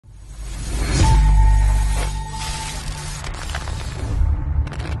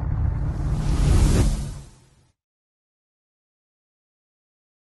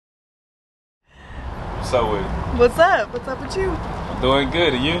What's up with it? What's up? What's up with you? I'm doing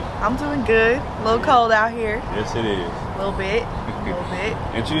good, and you? I'm doing good. A little cold out here. Yes, it is. A little bit. A little bit.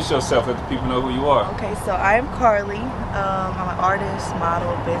 Introduce yourself, let the people know who you are. Okay, so IAmKarli. I'm an artist,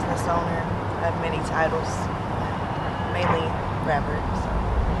 model, business owner. I have many titles. Mainly rapper. So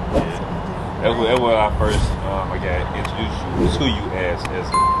That's when I first I got introduced to you as an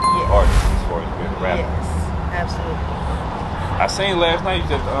artist, as far as being a rapper. Yes, absolutely. I seen last night. You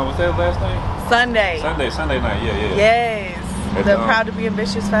said, was that last night? Sunday night. Yeah. Yes. That's, the Proud to Be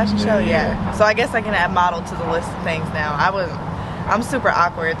Ambitious fashion show. Yeah. So I guess I can add model to the list of things now. I'm super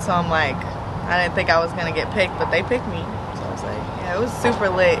awkward, so I'm like, I didn't think I was gonna get picked, but they picked me. So I was like, yeah, it was super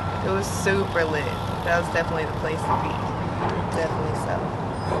lit. It was super lit. That was definitely the place to be. Definitely so.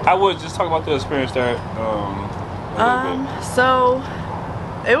 I was just talking about the experience there. So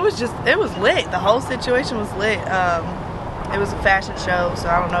it was lit. The whole situation was lit. It was a fashion show, so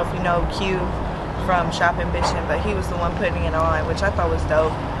I don't know if you know Q from Shop Ambition, but he was the one putting it on, which I thought was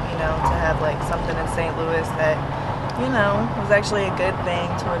dope, you know, to have like something in St. Louis that, you know, was actually a good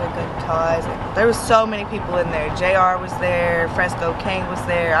thing toward a good cause. There was so many people in there. JR was there, Fresco Kane was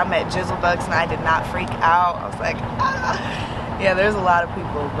there. I met Jizzlebugs and I did not freak out. I was like, ah. Yeah, there's a lot of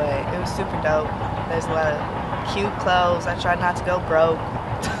people, but it was super dope. There's a lot of cute clothes. I tried not to go broke.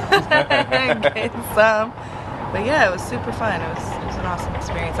 Get some. But yeah, it was super fun. It was an awesome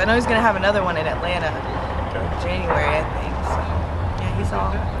experience. I know he's gonna have another one in Atlanta in January, I think. So yeah, he's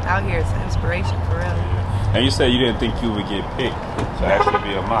all out here. It's an inspiration for real. And you said you didn't think you would get picked to actually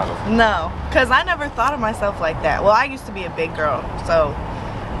be a model. No, because I never thought of myself like that. Well, I used to be a big girl, so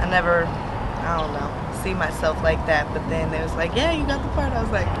I never, I don't know, see myself like that. But then they was like, yeah, you got the part. I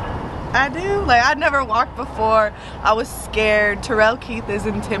was like, I do? Like, I'd never walked before. I was scared. Terrell Keith is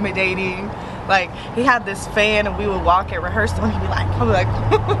intimidating. Like, he had this fan and we would walk at rehearsal and he'd be like, I'd be like,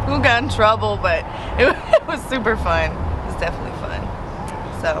 who got in trouble? But it was super fun. It was definitely fun.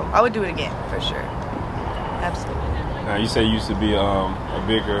 So, I would do it again, for sure. Absolutely. Now, you say you used to be a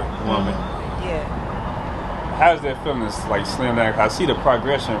bigger woman. Yeah. How's that feeling? It's like slim down. I see the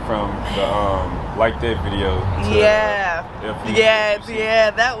progression from the Like That video to yeah,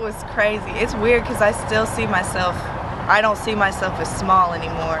 that was crazy. It's weird because I still see myself, I don't see myself as small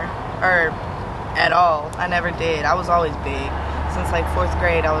anymore, or at all. I never did. I was always big. Since like 4th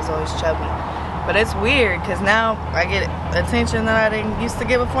grade, I was always chubby. But it's weird because now I get attention that I didn't used to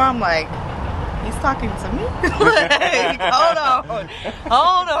get before. I'm like, he's talking to me? Like,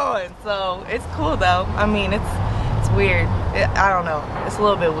 hold on. So it's cool though. I mean, it's weird. I don't know. It's a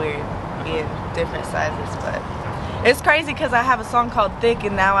little bit weird being different sizes, but it's crazy because I have a song called Thick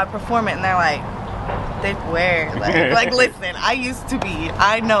and now I perform it and they're like, thick where? Like listen, I used to be.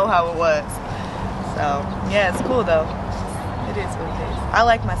 I know how it was. So yeah, it's cool though. It is what it is. I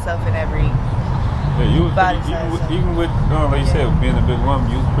like myself in every body size. Even with, like you said, being a big woman,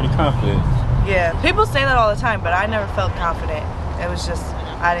 you was pretty confident. Yeah, people say that all the time, but I never felt confident. It was just,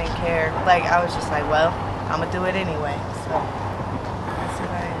 I didn't care. Like, I was just like, well, I'm going to do it anyway. So, that's what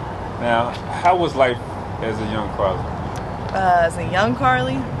I am. Now, how was life as a young Karli? As a young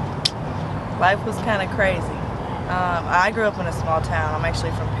Karli, life was kind of crazy. I grew up in a small town. I'm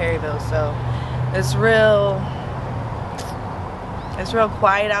actually from Perryville, so it's real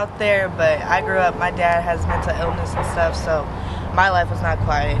quiet out there, but I grew up, my dad has mental illness and stuff, so my life was not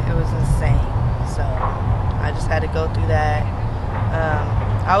quiet. It was insane. So I just had to go through that.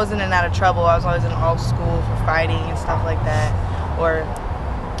 I was in and out of trouble. I was always in alt school for fighting and stuff like that, or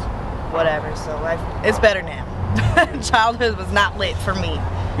whatever. So life, it's better now. Childhood was not lit for me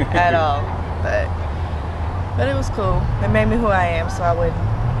at all, but it was cool. It made me who I am, so I wouldn't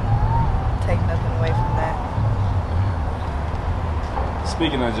take nothing away from that.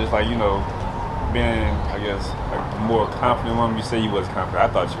 Speaking of just like, you know, being, I guess, a more confident woman, you say you was confident. I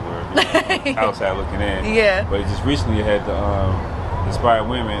thought you were, you know, outside looking in. Yeah. But just recently you had the Inspired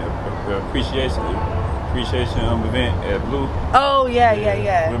Women appreciation event at Blue. Oh yeah.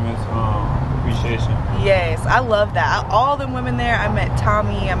 Women's appreciation. Yes, I love that. All the women there. I met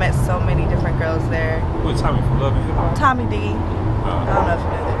Tommy. I met so many different girls there. Who is Tommy from Love and Hip Hop? Tommy D. I don't know if you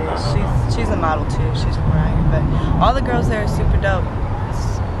know who that is. She's a model too. She's from around here. But all the girls there are super dope.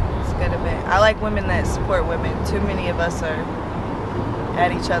 It's a good event. I like women that support women. Too many of us are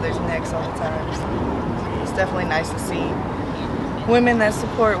at each other's necks all the time. So it's definitely nice to see women that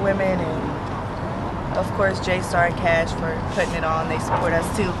support women, and of course J-Star and Cash for putting it on. They support us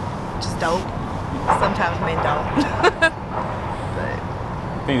too, which is dope. Sometimes men don't. But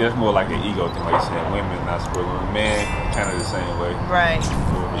I think that's more like an ego thing, like you said, women not supporting women, men kind of the same way. Right.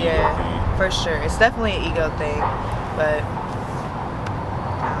 Yeah, for sure. It's definitely an ego thing, but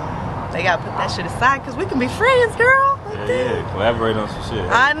They gotta put that shit aside because we can be friends, girl. Like yeah, collaborate on some shit.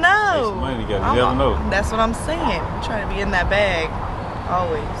 I know. Make some money together. You never know. That's what I'm saying. I'm trying to be in that bag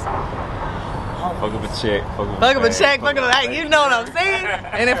always. Fuck up a check. Fuck up a check. Fuck up a bag. You know what I'm saying?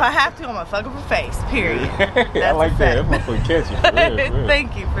 And if I have to, I'm gonna fuck up a face. Period. I like that. That motherfucker catchy. For real.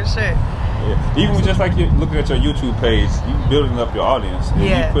 Thank you for sure. Yeah. Even just like you're looking at your YouTube page, you building up your audience. And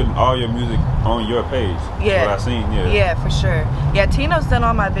you putting all your music on your page. Yeah. What I seen. Yeah, for sure. Yeah, Tino's done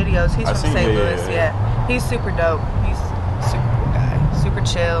all my videos. He's from St. Louis. Yeah. He's super dope. He's a super cool guy. Super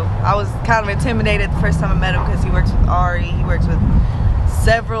chill. I was kind of intimidated the first time I met him because he works with Ari. He works with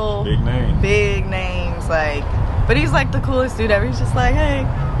several big names, like, but he's like the coolest dude ever. He's just like, hey,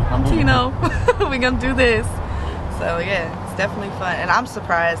 I'm Tino. We gonna do this. So yeah, it's definitely fun, and I'm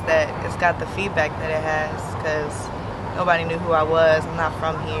surprised that it's got the feedback that it has because nobody knew who I was. I'm not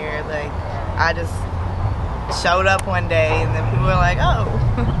from here. Like, I just showed up one day and then people were like, oh,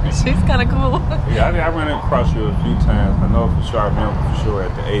 she's kind of cool. Yeah, I ran across you a few times. I know for sure. I remember for sure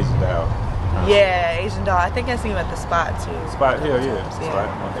at the Asian Doll. Yeah, Asian Doll. I think I see you at the Spot too. Spot, yeah.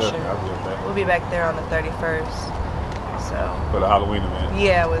 Spot, for sure. We'll be back there on the 31st. So for the Halloween event.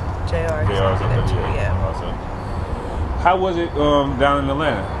 Yeah, with JR. Yeah. Awesome. How was it down in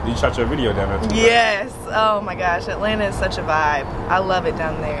Atlanta? Did you shot your video down there too? Yes. Oh my gosh, Atlanta is such a vibe. I love it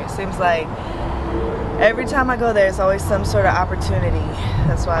down there. It seems like every time I go there, it's always some sort of opportunity.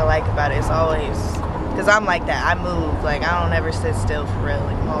 That's what I like about it. It's always. Because I'm like that. I move. Like, I don't ever sit still for real.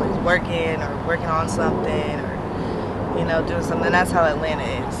 Like, I'm always working on something or, you know, doing something. That's how Atlanta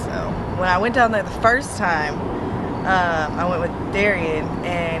is. So, when I went down there the first time, I went with Darian,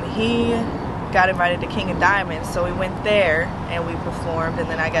 and he got invited to King of Diamonds. So, we went there, and we performed, and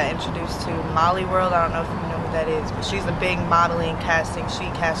then I got introduced to Molly World. I don't know if you know who that is, but she's a big modeling casting. She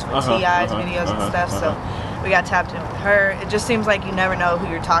casts for T.I.'s videos and stuff, so we got tapped in with her. It just seems like you never know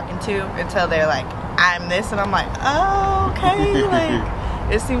who you're talking to until they're like, I'm this, and I'm like, oh, okay.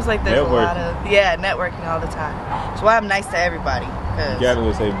 Like, it seems like there's a lot of networking all the time. So I'm nice to everybody. You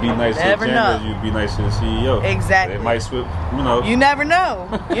gotta say, be nice to the janitor, you be nice to the CEO. Exactly. They might swip, you know. You never know.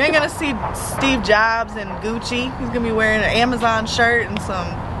 You ain't gonna see Steve Jobs and Gucci. He's gonna be wearing an Amazon shirt and some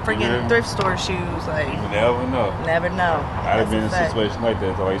freaking thrift store shoes. Like, you never know. Never know. I'd have been in a situation like that.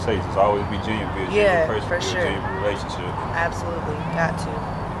 That's all you say. Just always be genuine. Be a genuine person. For sure. Be a genuine relationship. Absolutely. Got to.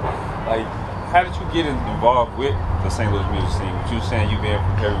 Like, how did you get involved with the St. Louis music scene? What you saying, you being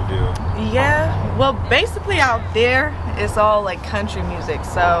from Perryville? Yeah, well, basically out there, it's all like country music.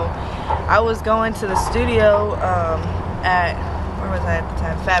 So I was going to the studio at, where was I at the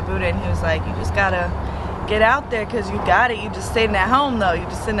time? Fat Buddha, and he was like, you just gotta get out there because you got it. You just sitting at home though. You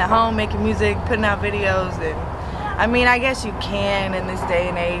just sitting at home making music, putting out videos, and I mean, I guess you can in this day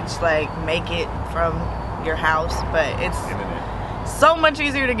and age, like, make it from your house, but it's so much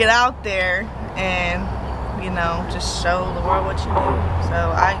easier to get out there and, you know, just show the world what you do. So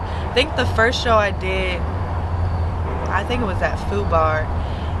I think the first show I did, I think it was at Food Bar,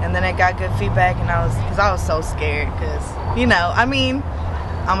 and then it got good feedback, and I was so scared because, you know, I mean,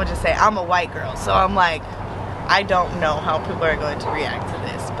 I'm gonna just say I'm a white girl, so I'm like, I don't know how people are going to react to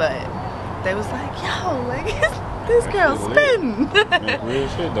this, but they was like, yo, like, this girl's spitting. Real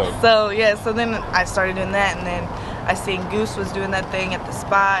shit though. So yeah, so then I started doing that, and then I seen Goose was doing that thing at the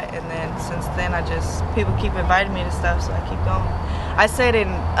Spot, and then since then people keep inviting me to stuff, so I keep going. I said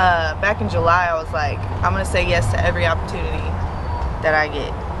back in July, I was like, I'm gonna say yes to every opportunity that I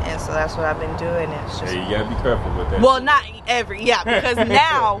get, and so that's what I've been doing. It's just, you gotta be careful with that. Well, not every, because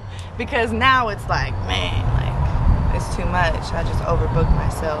now it's like, man, like, it's too much. I just overbook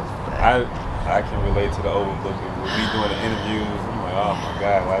myself. But I can relate to the overbooking. With me doing the interviews, I'm like, oh my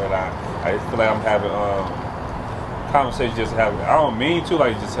God, why did I feel like I'm having conversations just having. I don't mean to,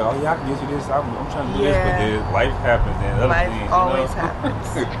 like, just say, oh yeah, I can get you this. I'm trying to do this, but life happens and other life things. Always happens.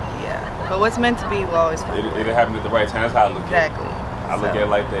 Yeah, but what's meant to be will always happen. It happened at the right time. That's how I look at it. Exactly. I look at it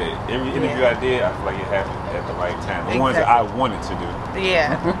like that. Every interview I did, I feel like it happened at the right time. The ones that I wanted to do.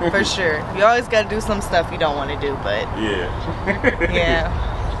 Yeah, for sure. You always got to do some stuff you don't want to do, but yeah.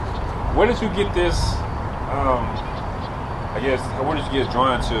 Where did you get this? I guess where did you get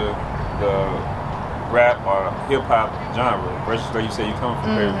drawn to the rap or hip hop genre versus like you say you come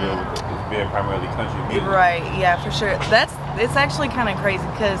from Perryville with this being primarily country music? Right. Yeah, for sure. It's actually kind of crazy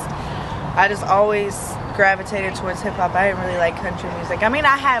because I just always gravitated towards hip hop. I didn't really like country music. I mean,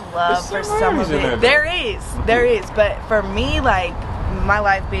 I have love for some of it. There is, but for me, like, my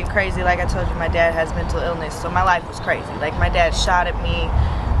life being crazy, like I told you, my dad has mental illness, so my life was crazy. Like, my dad shot at me.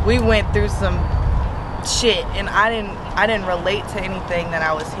 We went through some shit, and I didn't relate to anything that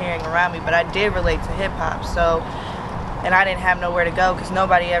I was hearing around me, but I did relate to hip hop. So and I didn't have nowhere to go because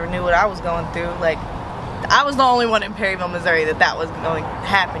nobody ever knew what I was going through. Like, I was the only one in Perryville, Missouri that was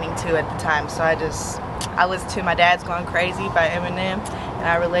happening to at the time. So I listened to My Dad's Gone Crazy by Eminem, and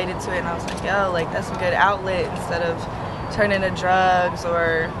I related to it, and I was like, yo, like, that's a good outlet instead of turning to drugs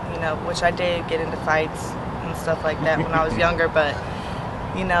or, you know, which I did get into fights and stuff like that when I was younger, but,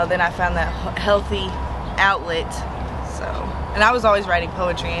 you know, then I found that healthy outlet. So, and I was always writing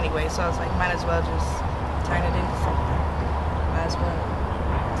poetry anyway, so I was like, might as well just turn it into something. Might as well.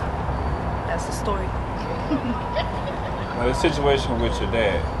 That's the story. Now, the situation with your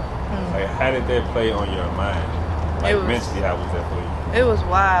dad, like, how did that play on your mind? Like, mentally, how was that for you? It was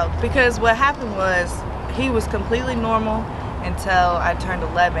wild, because what happened was he was completely normal until I turned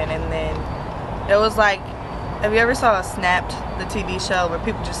 11, and then it was like, have you ever saw Snapped, the TV show where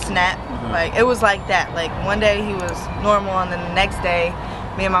people just snap? Like, it was like that. Like, one day he was normal, and then the next day,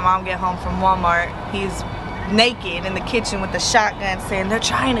 me and my mom get home from Walmart, he's naked in the kitchen with a shotgun saying, they're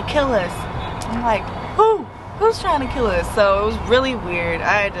trying to kill us. I'm like, who's trying to kill us? So it was really weird.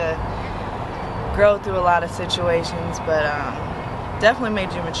 I had to grow through a lot of situations, but definitely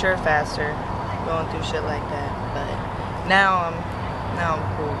made you mature faster going through shit like that. But now I'm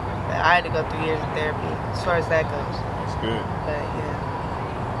cool. But I had to go through years of therapy as far as that goes. That's good. But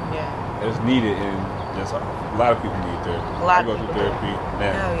yeah. It's needed, and just a lot of people need therapy. I go through therapy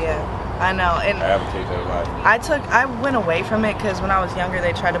now. Oh yeah. I know, and I advocate that a lot. I went away from it because when I was younger,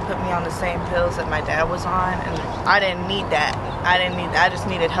 they tried to put me on the same pills that my dad was on, and I didn't need that. I just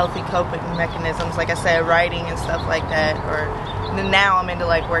needed healthy coping mechanisms, like I said, writing and stuff like that. Or now I'm into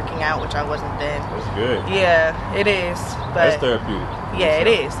like working out, which I wasn't then. That's good. Yeah, it is. But that's therapeutic. Yeah, it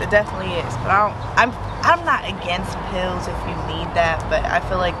is. It definitely is. But I'm not against pills if you need that, but I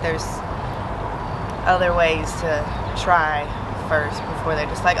feel like there's other ways to try first before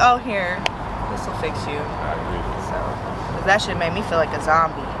they're just like, oh, here, this will fix you. I agree. So, cause that shit made me feel like a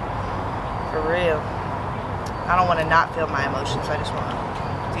zombie, for real. I don't want to not feel my emotions. I just want to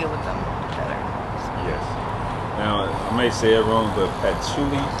deal with them better. Yes. Now, I may say it wrong, but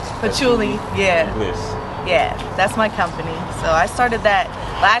Patchouli, yeah. Bliss. Yeah, that's my company. So I started that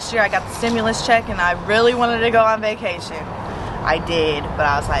last year. I got the stimulus check, and I really wanted to go on vacation. I did, but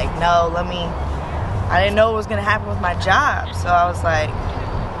I was like, no, I didn't know what was going to happen with my job. So I was like,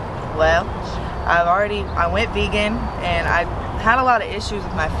 well, I went vegan, and I had a lot of issues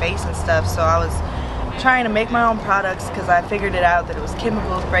with my face and stuff. So I was trying to make my own products because I figured it out that it was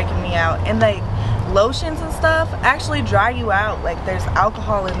chemicals breaking me out. And like lotions and stuff actually dry you out. Like there's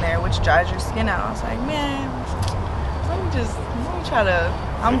alcohol in there, which dries your skin out. I was like, man, let me try to,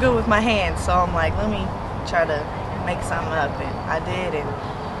 I'm good with my hands. So I'm like, let me try to make something up. And I did, and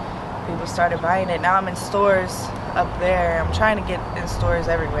people started buying it. Now I'm in stores up there. I'm trying to get in stores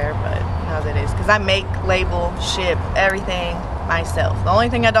everywhere, but you know that is because I make, label, ship everything myself. The only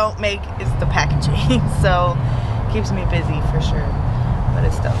thing I don't make is the packaging, so it keeps me busy for sure. But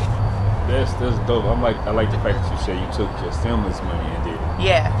it's dope. That's dope. I like the fact that you said you took your stimulus money and did it.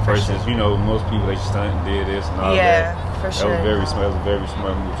 Yeah, for versus, sure. you know, most people they stunt and did this and all that. Yeah, for sure. That was a very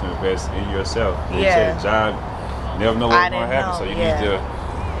smart move to invest in yourself. You Yeah. said job, you never know what's going to happen, so you need to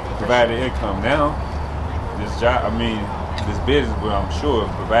provide the income. Now, this job, this business will, I'm sure,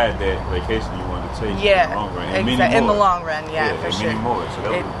 provide that vacation you want to take in the long run. And in the long run, for sure. Many more. So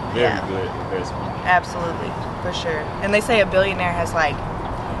that was a very good investment. Absolutely, for sure. And they say a billionaire has like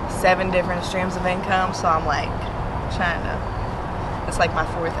 7 different streams of income, so I'm like trying to, it's like my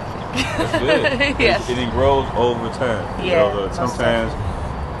 4th, I think. That's good. Yeah. It grows over time. Yeah. You know, sometimes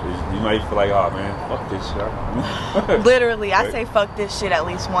you might feel like, oh man, fuck this shit. Literally, I say fuck this shit at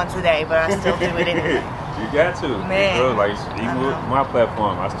least once a day, but I still do it anyway. You got to. Man. You know, like, even with my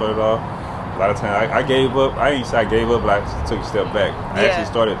platform, I started off, a lot of times, I gave up. I ain't say I gave up, but I took a step back. I actually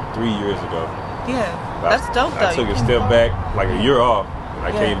started 3 years ago. Yeah, that's dope though. I took a step back, like a year off. I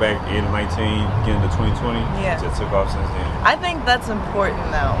came back in 19, beginning of 2020. Yeah. Just took off since then. I think that's important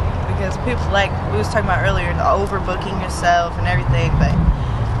though, because people, like we was talking about earlier, the overbooking yourself and everything, but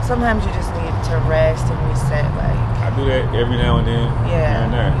sometimes you just need to rest and reset. Like I do that every now and then. Yeah, here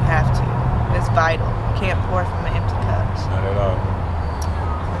and there. you have to. It's vital. You can't pour from an empty cup. Not at all.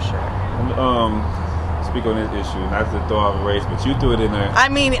 For sure. Speak on this issue, not to throw off a race, but you threw it in there. I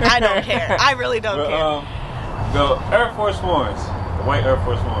mean, I don't care. I really don't care. The Air Force Ones, the white Air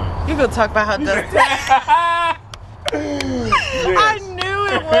Force Ones. You gonna talk about how dusty? Yes. I knew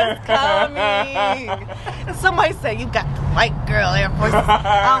it was coming. And somebody said you got the white girl Air Force.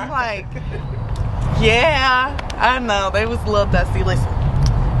 I'm like, yeah, I know they was a little dusty. Listen,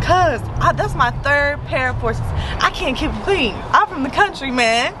 cause that's my 3rd pair of forces. I can't keep them clean. I'm from the country,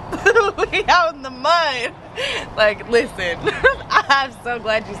 man. We out in the mud. Like, listen, I'm so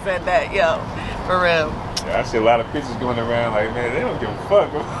glad you said that, yo, for real. Yeah, I see a lot of pictures going around like, man, they don't give a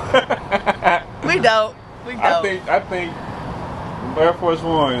fuck. We don't. I think Air Force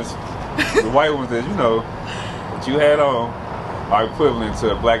Ones, the white ones that, you know, that you had on, are equivalent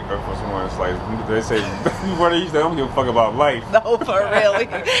to black Air Force Ones. Like, they say, they don't give a fuck about life. No, for real.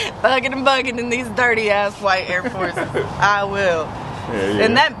 Thugging and bugging in these dirty ass white Air Forces. I will. Yeah.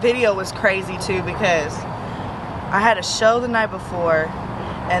 And that video was crazy too, because I had a show the night before,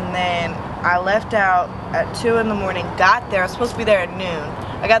 and then I left out at 2 in the morning, got there, I was supposed to be there at noon.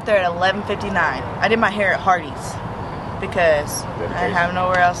 I got there at 11:59. I did my hair at Hardee's because I have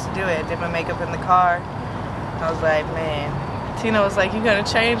nowhere else to do it. I did my makeup in the car. I was like, man. Tina was like, you gonna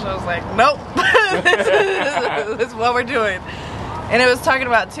change? And I was like, nope. This is what we're doing. And it was talking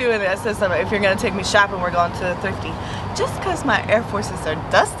about too, and I said something, if you're gonna take me shopping, we're going to the thrifty. Just because my Air Forces are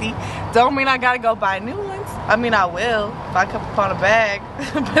dusty don't mean I gotta go buy new ones. I mean, I will if I come upon a bag,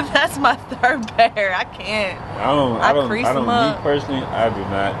 but that's my third pair. I can't. I don't. Me personally, I do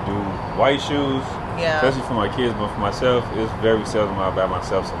not do white shoes. Yeah. Especially for my kids, but for myself, it's very seldom I buy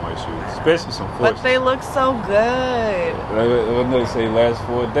myself some white shoes, especially some Forces. But they look so good. I know they say last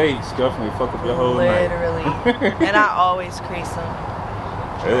 4 days, scuffing me, fuck up your whole night. Literally. And I always crease them.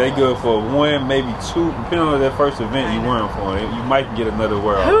 They good for 1, maybe 2, depending on that first event you wear them for. You might get another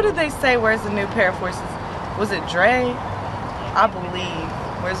wear. Who did they say wears a new pair of Forces? Was it Dre? I believe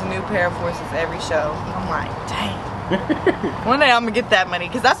wears a new pair of Forces every show. I'm like, dang. One day I'm gonna get that money,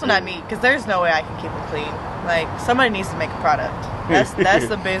 because that's what I need, because there's no way I can keep it clean. Like, somebody needs to make a product. That's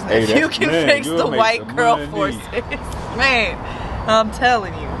the business. Hey, you can fix the white girl Forces. Man, I'm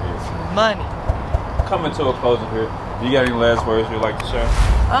telling you, money. Coming to a closing here. You got any last words you'd like to share?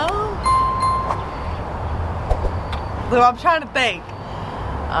 So I'm trying to think.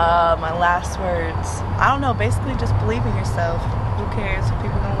 My last words. I don't know. Basically, just believe in yourself. Who cares if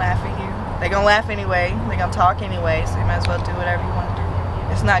people gonna laugh at you? They're gonna laugh anyway. They're gonna talk anyway. So you might as well do whatever you want to do.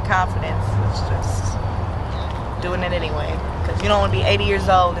 It's not confidence. It's just doing it anyway. Because you don't want to be 80 years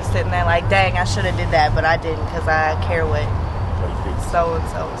old and sitting there like, dang, I should have did that, but I didn't, because I care what so and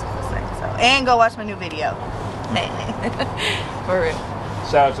so is gonna say. So, and go watch my new video. For real.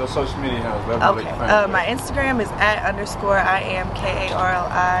 Shout out to your social media handles. Okay. My Instagram is @_IAmKarli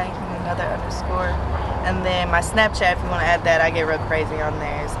and another underscore. And then my Snapchat, if you want to add that, I get real crazy on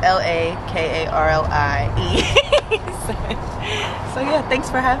there. It's LAKARLIE. So yeah, thanks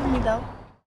for having me though.